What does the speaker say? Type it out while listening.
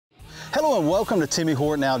Hello and welcome to Timmy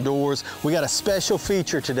Horton Outdoors. We got a special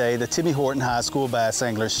feature today, the Timmy Horton High School Bass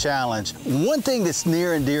Anglers Challenge. One thing that's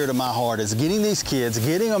near and dear to my heart is getting these kids,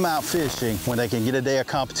 getting them out fishing. When they can get a day of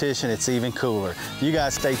competition, it's even cooler. You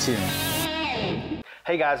guys stay tuned.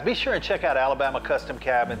 Hey guys, be sure and check out Alabama Custom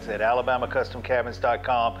Cabins at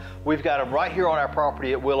alabamacustomcabins.com. We've got them right here on our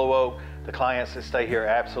property at Willow Oak. The clients that stay here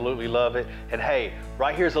absolutely love it. And hey,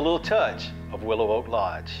 right here's a little touch of Willow Oak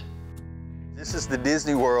Lodge. This is the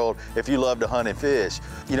Disney World if you love to hunt and fish.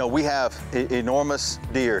 You know, we have enormous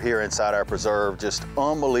deer here inside our preserve, just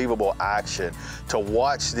unbelievable action to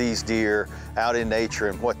watch these deer out in nature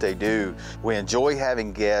and what they do. We enjoy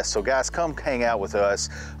having guests, so guys, come hang out with us.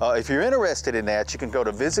 If you're interested in that, you can go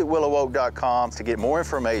to visitwillowoak.com to get more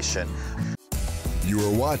information. You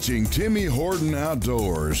are watching Timmy Horton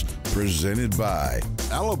Outdoors, presented by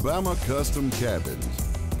Alabama Custom Cabins,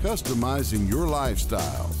 customizing your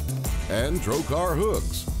lifestyle. And Trocar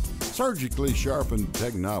Hooks, surgically sharpened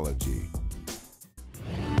technology.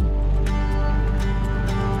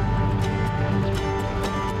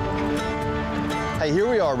 Hey, here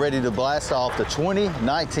we are ready to blast off the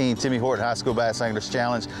 2019 Timmy Horton High School Bass Anglers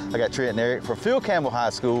Challenge. I got Trent and Eric from Phil Campbell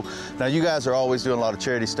High School. Now, you guys are always doing a lot of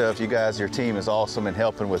charity stuff. You guys, your team is awesome in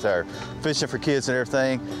helping with our fishing for kids and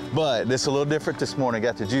everything. But this is a little different this morning.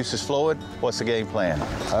 Got the juices flowing. What's the game plan?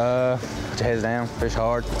 Put your heads down, fish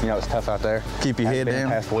hard. You know, it's tough out there. Keep your head down.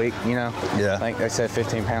 Past week, you know. Yeah. I think they said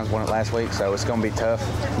 15 pounds won it last week, so it's going to be tough.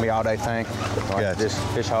 It's going to be all day thing. Gotcha. Just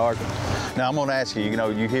fish hard. Now, I'm going to ask you, you know,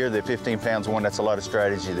 you hear that 15 pounds won, that's a lot of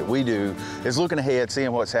strategy that we do, is looking ahead,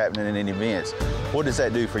 seeing what's happening in events. What does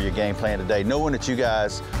that do for your game plan today, knowing that you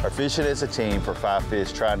guys are fishing as a team for 5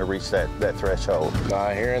 fish, trying to reach that threshold?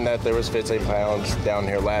 Hearing that there was 15 pounds down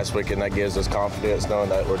here last week, and that gives us confidence knowing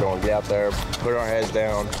that we're going to get out there, put our heads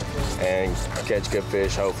down, and catch good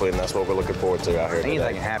fish, hopefully, and that's what we're looking forward to out here today.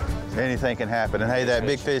 Anything can happen. Anything can happen. And hey, that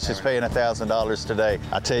big fish is paying $1,000 today.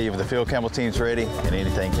 I tell you, if the Phil Campbell team's ready, and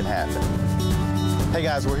anything can happen. Hey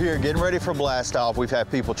guys, we're here getting ready for blast off. We've had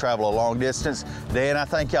people travel a long distance. Dan, I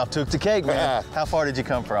think y'all took the cake, man. How far did you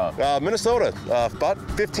come from? Minnesota, about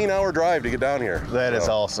 15-hour drive to get down here. That is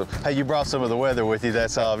awesome. Hey, you brought some of the weather with you,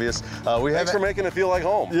 that's obvious. Thanks for making it feel like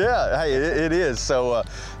home. Yeah, hey, it is. So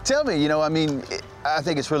tell me, you know, I mean, I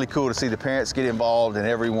think it's really cool to see the parents get involved and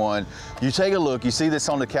everyone. You take a look, you see this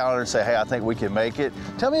on the calendar and say, hey, I think we can make it.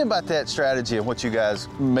 Tell me about that strategy and what you guys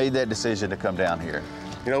made that decision to come down here.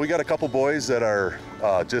 You know, we got a couple boys that are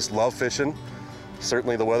just love fishing.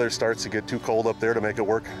 Certainly the weather starts to get too cold up there to make it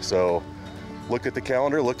work. So looked at the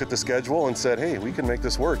calendar, looked at the schedule and said, hey, we can make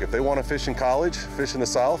this work. If they want to fish in college, fish in the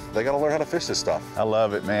South, they got to learn how to fish this stuff. I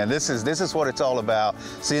love it, man. This is what it's all about.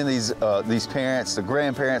 Seeing these parents, the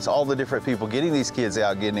grandparents, all the different people, getting these kids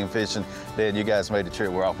out, getting them fishing. Dan, you guys made the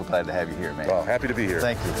trip. We're awful glad to have you here, man. Well, happy to be here.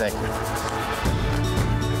 Thank you, thank you.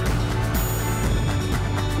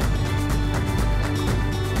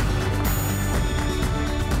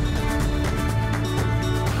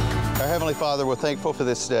 Heavenly Father, we're thankful for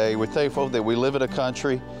this day. We're thankful that we live in a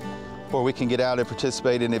country where we can get out and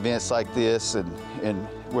participate in events like this, and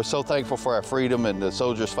we're so thankful for our freedom and the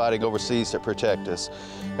soldiers fighting overseas to protect us.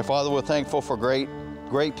 And Father, we're thankful for great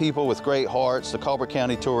people with great hearts, the Colbert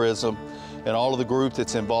County Tourism, and all of the group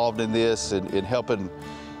that's involved in this and helping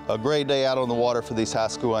a great day out on the water for these high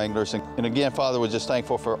school anglers. And again, Father, we're just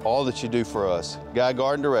thankful for all that you do for us. Guide,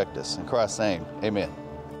 guard, and direct us. In Christ's name, amen.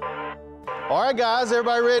 All right, guys,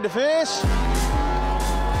 everybody ready to fish?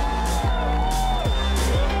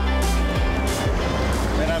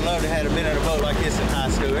 Man, I'd love to have been in a boat like this in high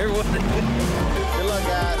school. Everyone, good luck,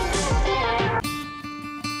 guys.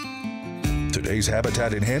 Today's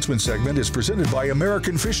Habitat Enhancement segment is presented by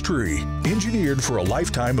American Fish Tree, engineered for a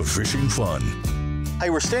lifetime of fishing fun. Hey,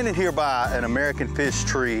 we're standing here by an American Fish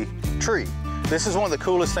Tree tree. This is one of the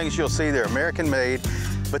coolest things you'll see. They're American-made.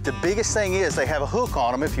 But the biggest thing is they have a hook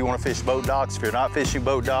on them if you want to fish boat docks. If you're not fishing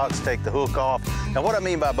boat docks, take the hook off. And what I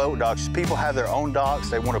mean by boat docks is people have their own docks.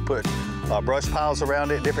 They want to put brush piles around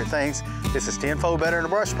it, different things. This is tenfold better than a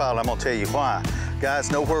brush pile. I'm going to tell you why. Guys,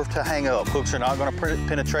 know where to hang up. Hooks are not going to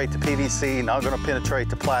penetrate the PVC, not going to penetrate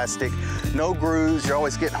the plastic. No grooves. You're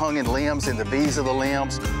always getting hung in limbs, in the V's of the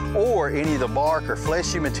limbs, or any of the bark or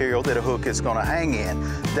fleshy material that a hook is going to hang in.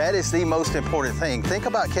 That is the most important thing. Think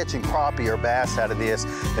about catching crappie or bass out of this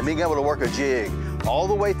and being able to work a jig all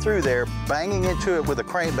the way through there, banging into it with a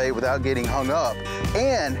crankbait without getting hung up.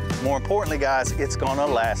 And more importantly, guys, it's gonna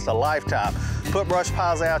last a lifetime. Put brush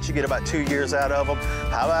piles out, you get about 2 years out of them.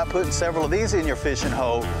 How about putting several of these in your fishing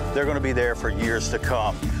hole? They're gonna be there for years to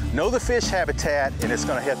come. Know the fish habitat, and it's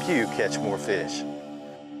gonna help you catch more fish.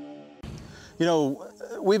 You know,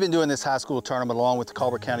 we've been doing this high school tournament along with the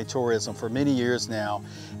Colbert County Tourism for many years now,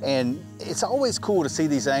 and it's always cool to see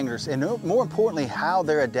these anglers, and more importantly, how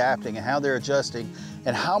they're adapting and how they're adjusting,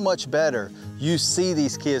 and how much better you see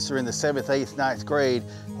these kids who are in the 7th, 8th, 9th grade.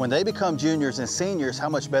 When they become juniors and seniors, how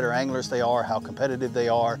much better anglers they are, how competitive they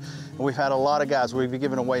are. And we've had a lot of guys, we've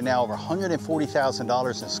given away now over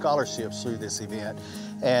 $140,000 in scholarships through this event.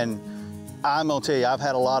 And I'm gonna tell you, I've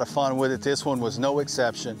had a lot of fun with it. This one was no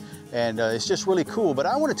exception. And it's just really cool. But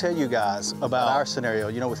I want to tell you guys about our scenario.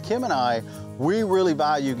 You know, with Kim and I, we really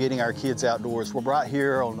value getting our kids outdoors. We're right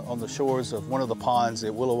here on the shores of one of the ponds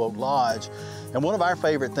at Willow Oak Lodge. And one of our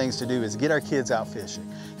favorite things to do is get our kids out fishing.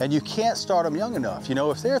 And you can't start them young enough. You know,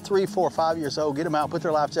 if they're 3, 4, 5 years old, get them out, put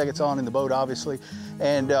their life jackets on in the boat, obviously,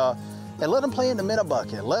 and let them play in the minute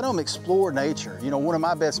bucket. Let them explore nature. You know, one of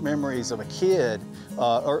my best memories of a kid,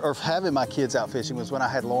 or having my kids out fishing, was when I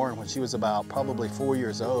had Lauren when she was about probably 4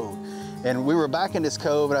 years old. And we were back in this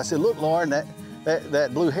cove, and I said, look, Lauren,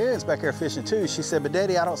 that blue heron's back there fishing too. She said, but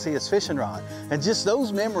Daddy, I don't see his fishing rod. And just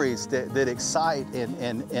those memories that excite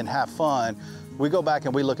and have fun, we go back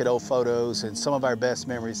and we look at old photos, and some of our best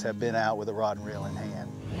memories have been out with a rod and reel in hand.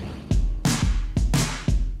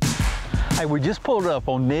 Hey, we just pulled up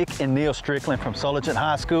on Nick and Neil Strickland from Sulligent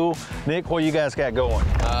High School. Nick, what you guys got going?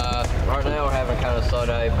 Right now we're having kind of a slow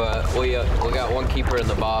day, but we got one keeper in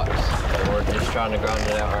the box, and we're just trying to grind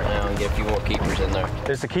it out right now and get a few more keepers in there.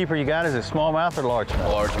 Is the keeper you got, is it smallmouth or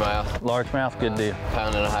largemouth? Largemouth. Largemouth, good deal.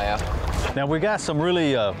 £1.5. Now we got some really,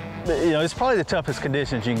 you know, it's probably the toughest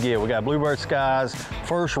conditions you can get. We got bluebird skies,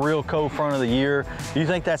 first real cold front of the year. Do you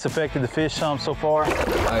think that's affected the fish some so far?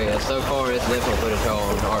 Oh yeah, so far it's definitely put a toll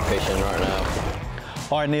on our fishing right now.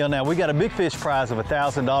 All right, Neil, now we got a big fish prize of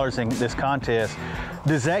 $1,000 in this contest.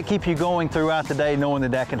 Does that keep you going throughout the day, knowing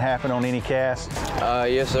that can happen on any cast?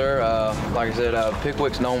 Yes, sir. Like I said,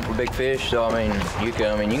 Pickwick's known for big fish, so I mean, you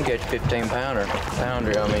can catch 15-pounder.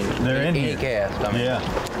 I mean, they're in any cast. I mean,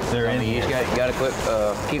 yeah, they're in. You just got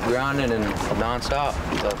to keep grinding and non-stop.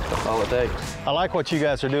 That's all it takes. I like what you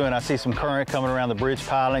guys are doing. I see some current coming around the bridge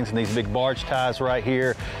pilings and these big barge ties right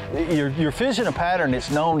here. You're fishing a pattern that's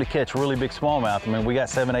known to catch really big smallmouth. I mean, we got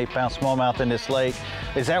 7, 8 pound smallmouth in this lake.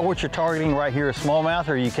 Is that what you're targeting right here, a smallmouth,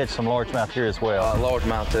 or you catch some largemouth here as well?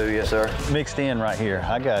 Largemouth too, yes, sir. Mixed in right here.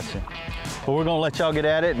 I got you. Well, we're gonna let y'all get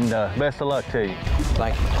at it, and best of luck to you.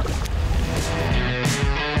 Thank you.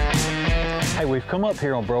 Hey, we've come up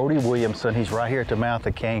here on Brody Williamson. He's right here at the mouth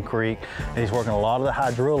of Cane Creek, and he's working a lot of the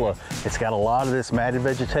hydrilla. It's got a lot of this matted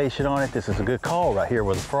vegetation on it. This is a good call right here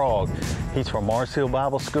with a frog. He's from Mars Hill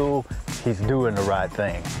Bible School. He's doing the right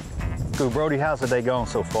thing. So Brody, how's the day going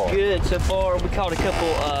so far? Good so far. We caught a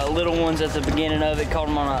couple little ones at the beginning of it. Caught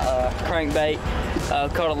them on a crankbait.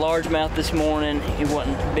 Caught a largemouth this morning. He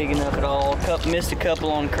wasn't big enough at all. Missed a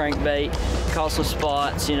couple on crankbait. Caught some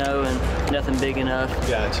spots, you know, and nothing big enough.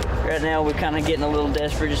 Gotcha. Right now we're kind of getting a little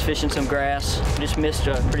desperate, just fishing some grass. Just missed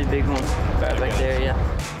a pretty big one right back there,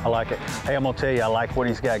 yeah. I like it. Hey, I'm gonna tell you, I like what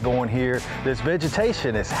he's got going here. This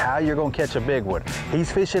vegetation is how you're gonna catch a big one.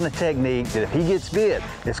 He's fishing a technique that if he gets bit,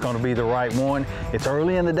 it's gonna be the right one. It's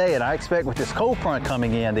early in the day, and I expect with this cold front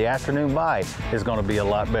coming in, the afternoon bite is gonna be a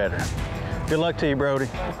lot better. Good luck to you, Brody.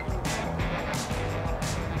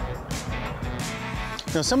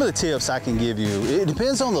 You know, some of the tips I can give you, it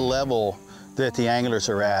depends on the level that the anglers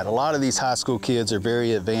are at. A lot of these high school kids are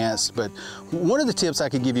very advanced, but one of the tips I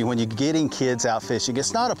could give you when you're getting kids out fishing,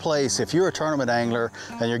 it's not a place, if you're a tournament angler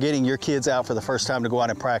and you're getting your kids out for the first time to go out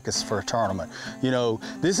and practice for a tournament. You know,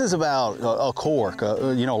 this is about a cork,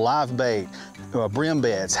 you know, live bait, brim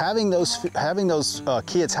beds. Having those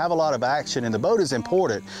kids have a lot of action in the boat is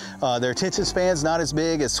important. Their attention span's not as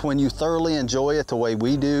big as when you thoroughly enjoy it the way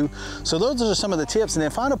we do. So those are some of the tips. And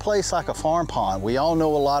then find a place like a farm pond. We all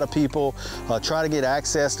know a lot of people try to get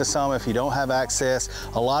access to some if you don't have access.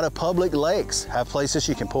 A lot of public lakes have places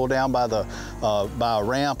you can pull down by a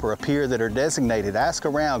ramp or a pier that are designated. Ask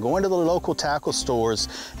around, go into the local tackle stores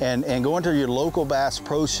and go into your local Bass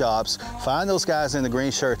Pro Shops, find those guys in the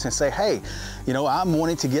green shirts and say, hey, you know, I'm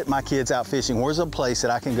wanting to get my kids out fishing. Where's a place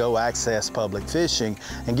that I can go access public fishing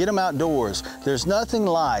and get them outdoors? There's nothing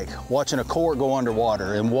like watching a cork go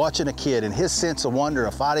underwater and watching a kid and his sense of wonder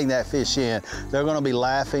of fighting that fish in. They're gonna be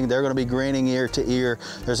laughing, they're gonna be grinning ear to ear.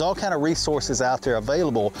 There's all kind of resources out there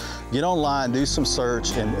available. Get online, do some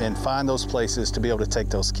search, and find those places to be able to take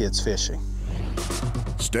those kids fishing.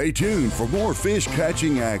 Stay tuned for more fish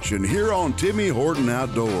catching action here on Timmy Horton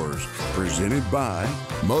Outdoors, presented by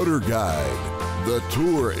Motor Guide. The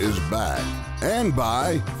tour is back, and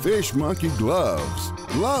by Fish Monkey Gloves.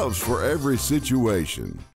 Gloves for every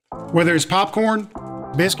situation. Whether it's popcorn,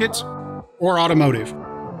 biscuits, or automotive,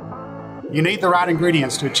 You need the right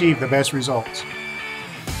ingredients to achieve the best results.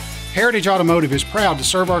 Heritage Automotive is proud to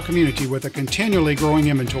serve our community with a continually growing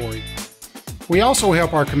inventory. We also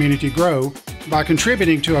help our community grow by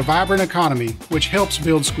contributing to a vibrant economy, which helps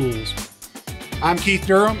build schools. I'm Keith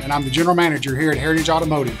Durham, and I'm the General Manager here at Heritage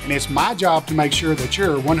Automotive, and it's my job to make sure that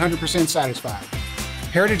you're 100% satisfied.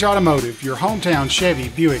 Heritage Automotive, your hometown Chevy,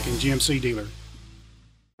 Buick, and GMC dealer.